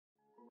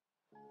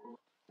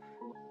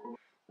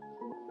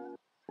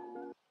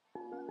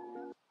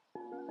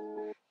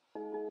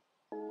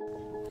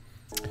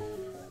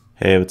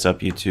Hey, what's up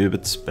YouTube?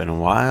 It's been a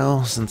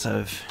while since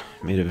I've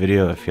made a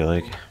video, I feel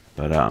like.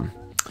 But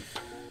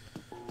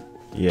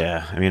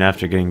yeah, I mean,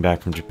 after getting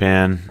back from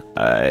Japan,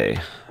 I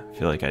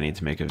feel like I need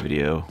to make a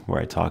video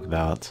where I talk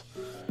about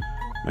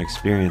my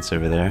experience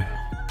over there.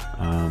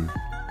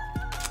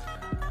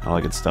 All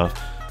that good stuff.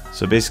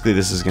 So basically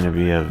this is going to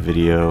be a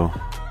video,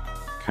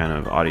 kind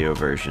of audio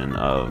version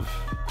of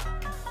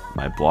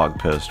my blog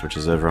post, which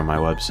is over on my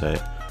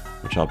website,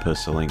 which I'll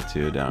post a link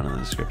to down in the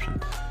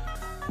description.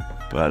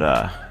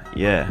 But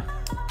yeah,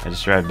 I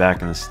just arrived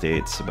back in the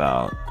States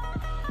about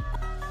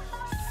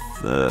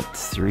 2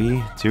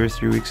 or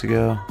 3 weeks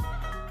ago,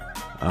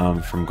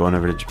 from going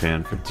over to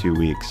Japan for 2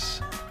 weeks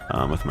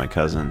with my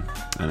cousin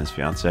and his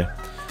fiance.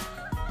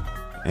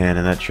 And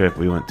in that trip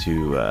we went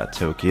to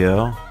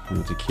Tokyo, we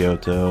went to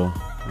Kyoto,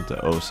 we went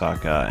to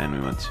Osaka, and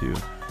we went to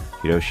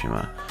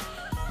Hiroshima.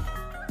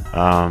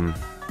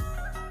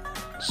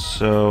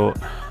 So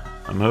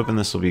I'm hoping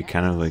this will be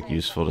kind of like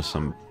useful to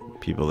some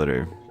people that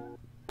are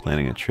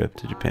planning a trip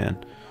to Japan,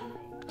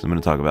 because I'm going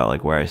to talk about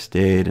like where I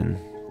stayed and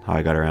how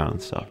I got around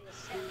and stuff.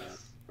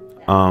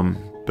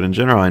 But in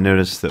general, I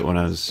noticed that when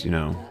I was,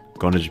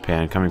 going to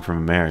Japan, coming from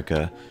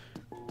America,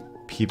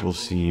 people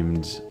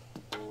seemed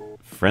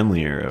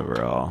friendlier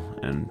overall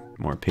and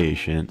more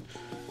patient.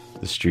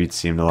 The streets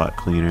seemed a lot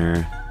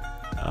cleaner.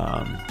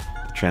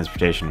 The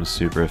transportation was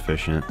super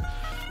efficient.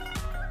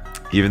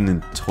 Even the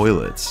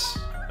toilets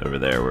over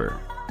there were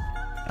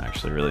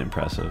actually really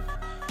impressive.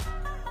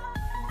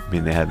 I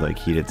mean, they had like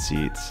heated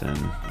seats and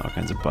all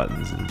kinds of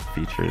buttons and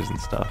features and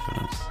stuff, and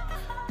it was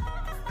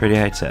pretty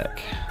high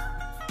tech.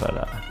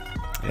 But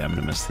yeah, I'm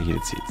gonna miss the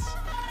heated seats.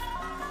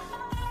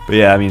 But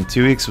yeah, I mean,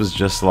 2 weeks was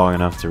just long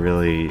enough to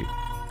really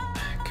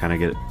kind of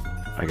get,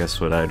 I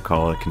guess, what I'd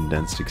call a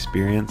condensed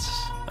experience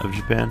of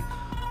Japan,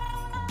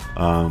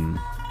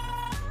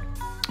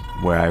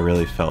 where I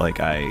really felt like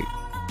I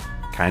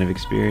kind of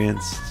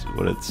experienced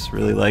what it's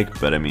really like.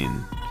 But I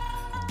mean,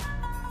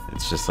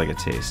 it's just like a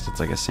taste, it's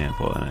like a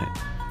sample, and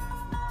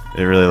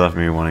it really left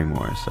me wanting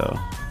more. So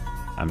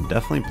I'm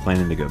definitely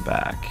planning to go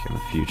back in the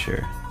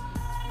future.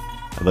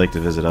 I'd like to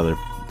visit other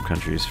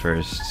countries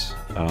first,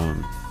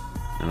 and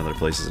other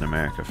places in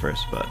America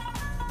first, but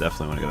I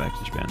definitely want to go back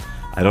to Japan.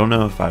 I don't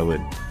know if I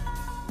would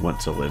want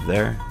to live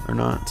there or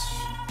not.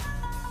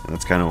 And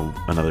that's kind of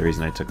another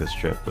reason I took this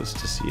trip, was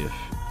to see if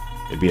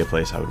it'd be a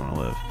place I would want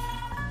to live.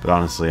 But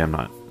honestly, I'm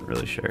not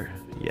really sure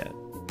yet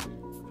if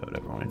I would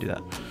ever want to do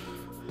that.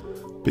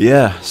 But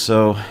yeah,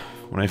 so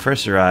when I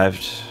first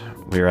arrived,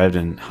 we arrived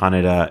in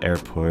Haneda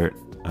Airport.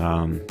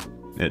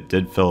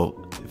 It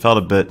felt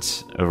a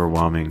bit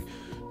overwhelming,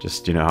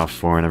 just how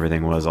foreign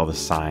everything was, all the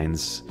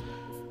signs.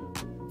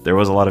 There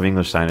was a lot of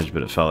English signage,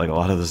 but it felt like a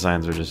lot of the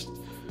signs were just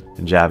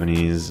in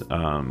Japanese.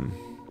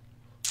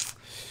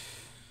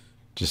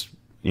 Just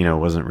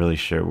wasn't really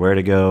sure where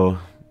to go,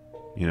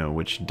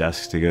 which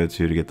desks to go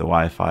to get the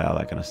Wi-Fi, all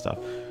that kind of stuff.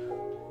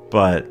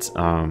 But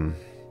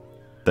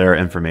there are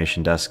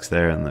information desks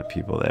there, and the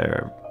people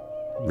there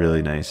are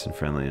really nice and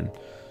friendly and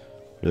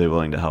really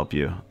willing to help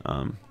you.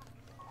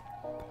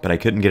 But I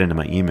couldn't get into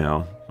my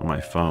email on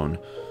my phone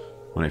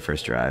when I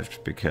first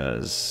arrived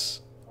because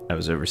I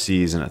was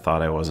overseas and it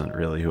thought I wasn't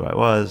really who I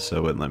was, so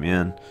it wouldn't let me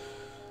in.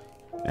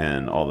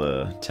 And all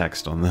the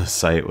text on the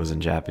site was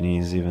in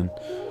Japanese even.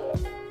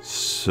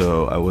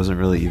 So I wasn't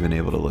really even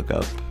able to look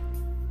up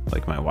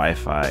like my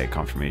Wi-Fi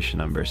confirmation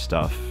number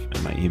stuff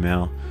in my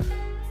email.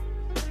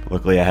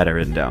 Luckily I had it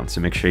written down,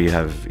 so make sure you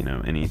have,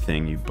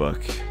 anything you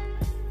book,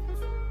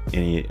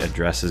 any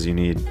addresses you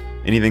need,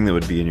 anything that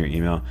would be in your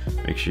email,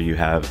 make sure you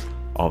have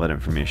all that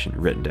information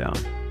written down.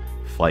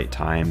 Flight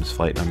times,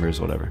 flight numbers,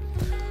 whatever.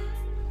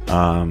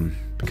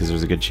 Because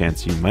there's a good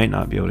chance you might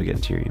not be able to get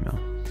into your email.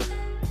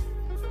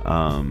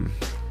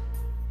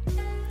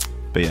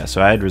 But yeah,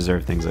 so I had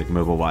reserved things like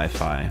mobile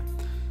Wi-Fi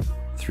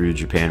through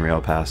Japan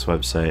Rail Pass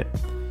website,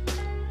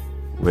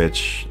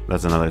 which,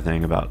 that's another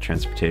thing about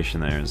transportation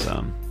there, is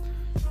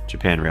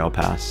Japan Rail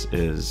Pass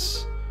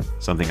is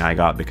something I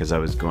got because I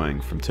was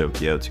going from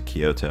Tokyo to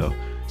Kyoto.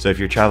 So if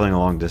you're traveling a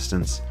long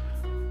distance,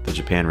 the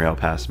Japan Rail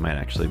Pass might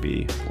actually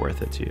be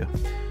worth it to you.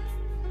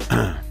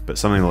 But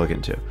something to look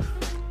into.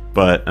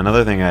 But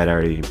another thing I had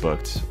already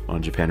booked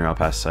on Japan Rail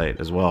Pass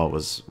site as well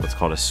was what's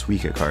called a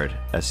Suica card,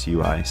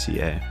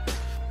 S-U-I-C-A.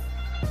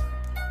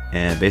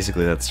 And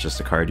basically that's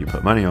just a card you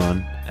put money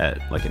on at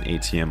like an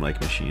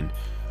ATM-like machine,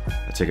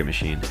 a ticket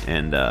machine.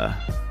 And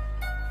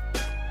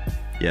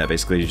yeah,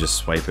 basically you just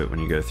swipe it when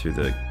you go through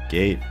the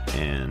gate,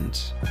 and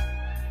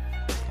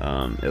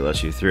it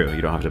lets you through.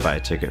 You don't have to buy a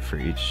ticket for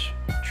each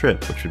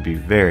trip, which would be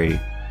very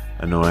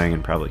annoying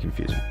and probably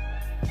confusing.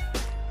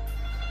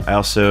 I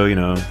also,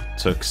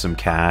 took some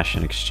cash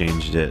and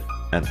exchanged it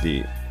at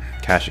the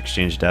cash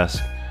exchange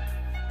desk.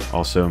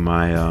 Also,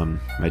 my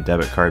my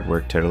debit card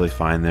worked totally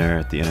fine there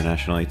at the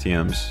international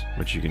ATMs,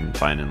 which you can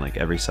find in like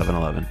every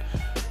 7-Eleven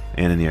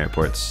and in the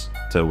airports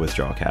to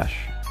withdraw cash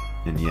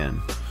in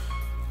yen.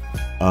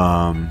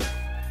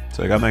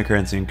 So I got my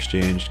currency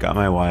exchanged, got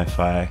my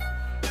Wi-Fi,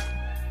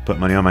 put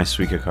money on my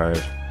Suica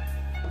card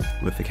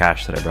with the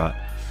cash that I brought,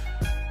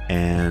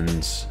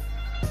 and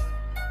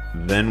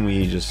then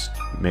we just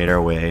made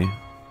our way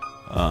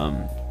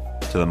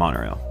to the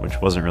monorail, which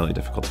wasn't really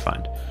difficult to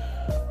find.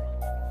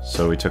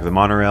 So we took the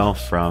monorail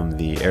from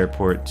the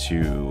airport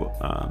to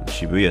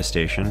Shibuya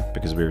Station,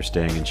 because we were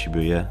staying in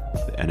Shibuya,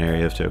 an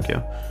area of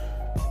Tokyo.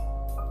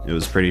 It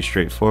was pretty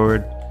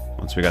straightforward.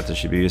 Once we got to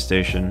Shibuya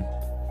Station,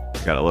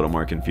 it got a little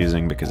more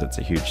confusing because it's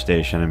a huge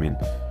station. I mean,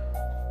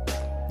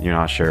 you're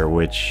not sure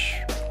which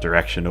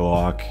direction to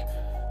walk,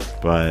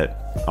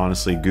 but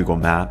honestly, Google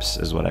Maps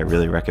is what I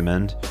really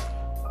recommend.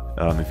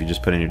 If you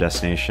just put in your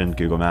destination,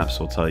 Google Maps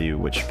will tell you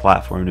which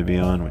platform to be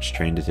on, which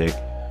train to take,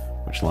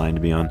 which line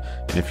to be on.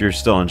 And if you're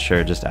still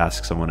unsure, just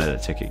ask someone at a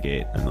ticket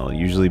gate and they'll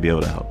usually be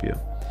able to help you.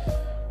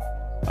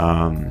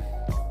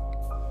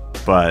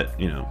 But,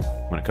 you know,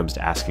 when it comes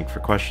to asking for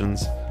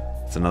questions,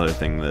 it's another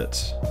thing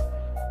that,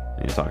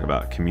 when you talk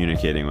about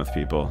communicating with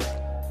people,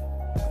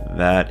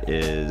 that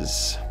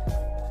is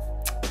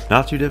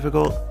not too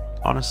difficult,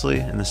 honestly,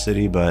 in the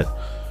city. But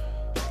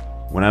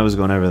when I was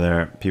going over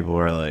there, people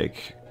were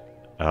like,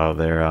 oh,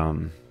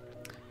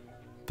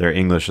 their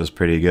English is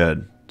pretty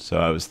good. So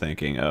I was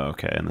thinking, oh,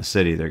 okay, in the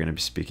city they're going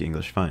to speak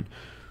English fine.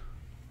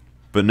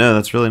 But no,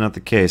 that's really not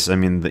the case. I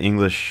mean, the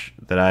English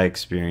that I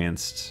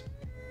experienced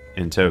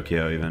in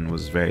Tokyo even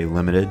was very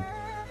limited.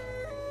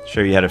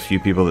 Sure, you had a few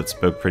people that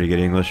spoke pretty good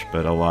English,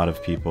 but a lot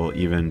of people,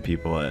 even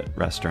people at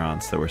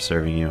restaurants that were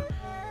serving you,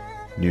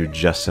 knew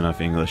just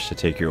enough English to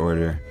take your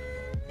order,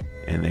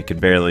 and they could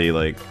barely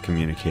like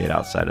communicate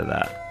outside of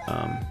that.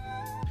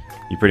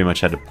 You pretty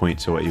much had to point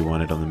to what you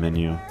wanted on the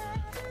menu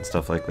and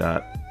stuff like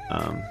that.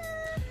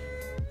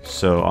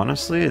 So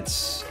honestly,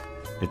 it's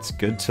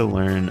good to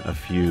learn a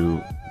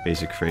few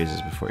basic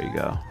phrases before you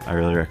go. I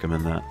really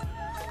recommend that,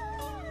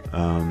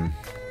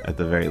 at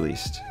the very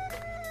least.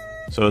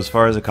 So as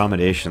far as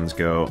accommodations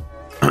go,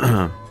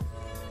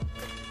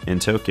 in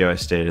Tokyo I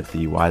stayed at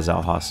the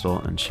Waizao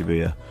Hostel in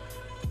Shibuya.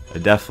 I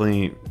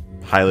definitely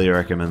highly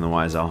recommend the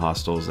Waizao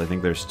hostels. I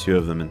think there's 2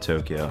 of them in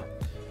Tokyo.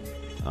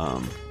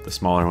 The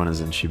smaller one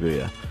is in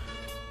Shibuya.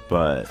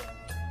 But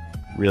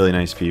really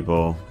nice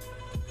people,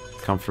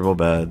 comfortable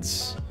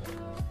beds,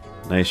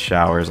 nice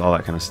showers, all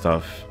that kind of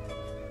stuff.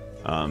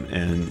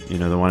 And you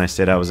know, the one I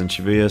stayed at was in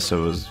Shibuya,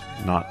 so it was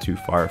not too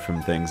far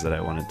from things that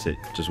I wanted to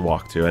just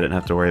walk to. I didn't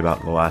have to worry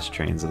about the last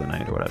trains of the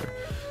night or whatever.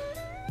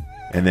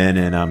 And then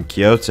in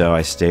Kyoto,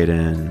 I stayed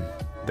in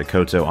the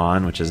Koto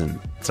On, which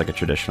it's like a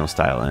traditional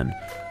style inn.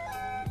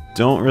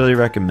 Don't really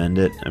recommend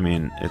it. I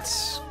mean,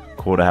 it's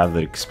cool to have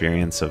the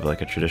experience of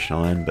like a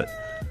traditional inn, but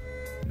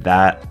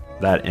that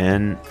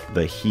inn,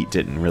 the heat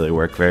didn't really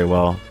work very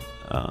well.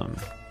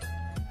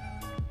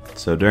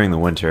 So during the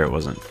winter, it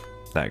wasn't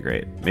that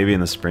great. Maybe in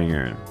the spring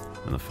or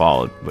in the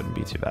fall, it wouldn't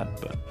be too bad.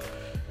 But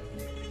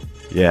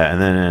yeah, and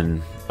then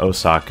in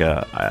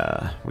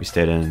Osaka, we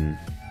stayed in,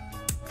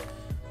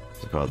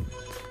 what's it called?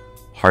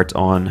 Heart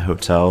On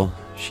Hotel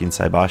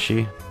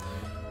Shinsaibashi,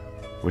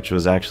 which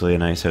was actually a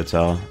nice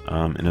hotel,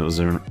 and it was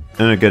in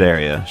a good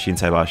area.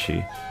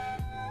 Shinsaibashi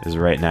is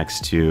right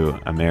next to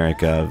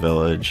America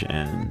Village,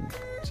 and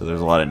so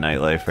there's a lot of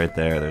nightlife right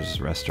there. There's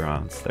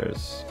restaurants,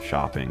 there's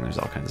shopping, there's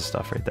all kinds of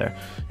stuff right there.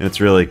 And it's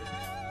really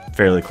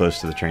fairly close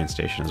to the train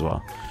station as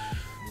well.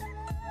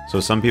 So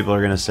some people are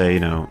going to say, you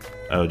know,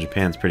 oh,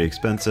 Japan's pretty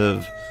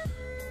expensive.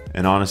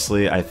 And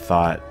honestly, I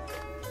thought,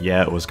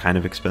 yeah, it was kind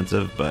of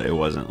expensive, but it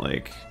wasn't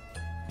like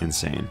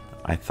insane.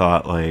 I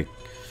thought like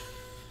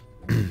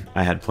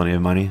I had plenty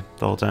of money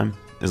the whole time.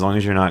 As long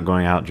as you're not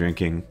going out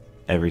drinking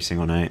every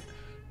single night,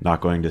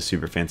 not going to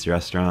super fancy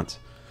restaurants,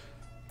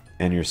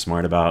 and you're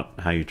smart about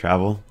how you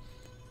travel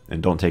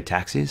and don't take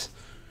taxis,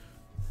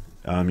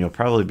 you'll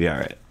probably be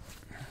alright.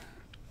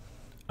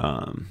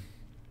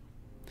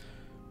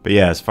 But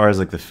yeah, as far as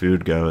like the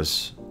food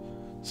goes,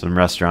 some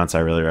restaurants I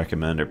really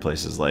recommend are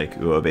places like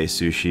Uobe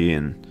Sushi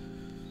in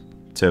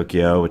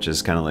Tokyo, which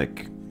is kind of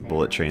like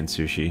bullet train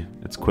sushi.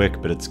 It's quick,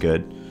 but it's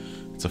good.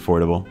 It's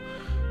affordable.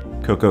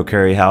 Coco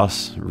Curry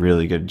House,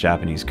 really good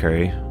Japanese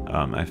curry.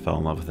 I fell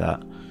in love with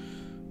that.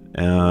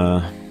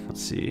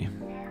 Let's see.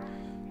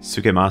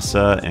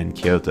 Sukemasa and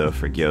Kyoto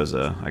for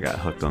gyoza. I got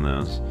hooked on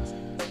those.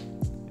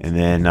 And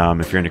then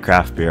if you're into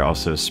craft beer,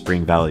 also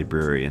Spring Valley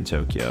Brewery in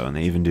Tokyo, and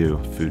they even do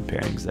food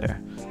pairings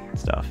there and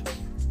stuff.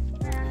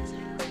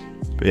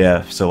 But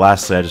yeah, so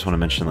lastly, I just want to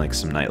mention like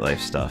some nightlife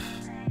stuff.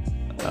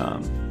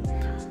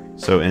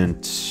 So in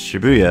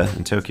Shibuya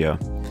in Tokyo,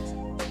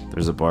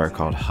 there's a bar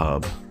called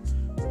Hub,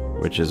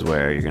 which is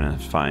where you're gonna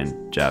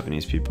find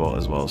Japanese people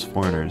as well as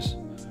foreigners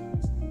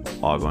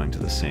all going to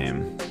the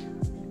same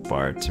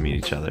bar to meet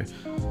each other.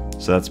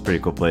 So that's a pretty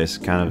cool place.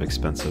 Kind of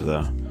expensive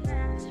though,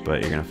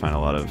 but you're gonna find a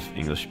lot of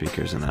English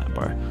speakers in that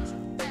bar,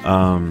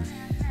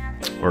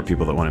 or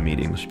people that want to meet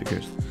English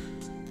speakers.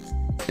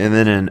 And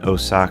then in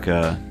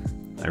Osaka,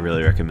 I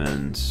really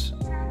recommend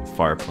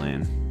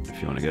Farplane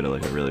if you want to go to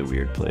like a really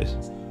weird place.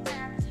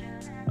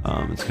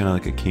 It's kind of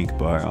like a kink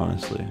bar,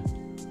 honestly,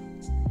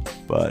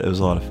 but it was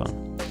a lot of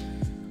fun.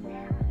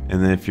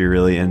 And then if you're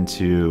really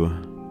into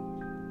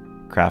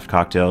craft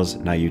cocktails,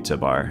 Nayuta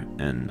Bar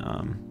in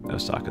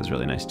Osaka is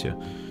really nice too.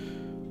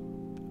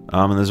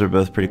 And those are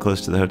both pretty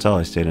close to the hotel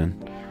I stayed in.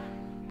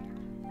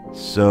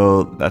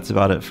 So that's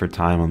about it for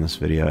time on this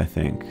video, I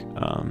think.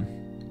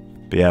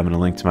 But yeah, I'm going to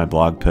link to my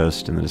blog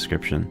post in the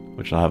description,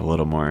 which will have a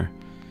little more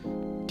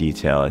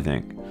detail, I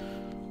think.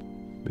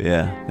 But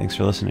yeah, thanks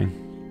for listening.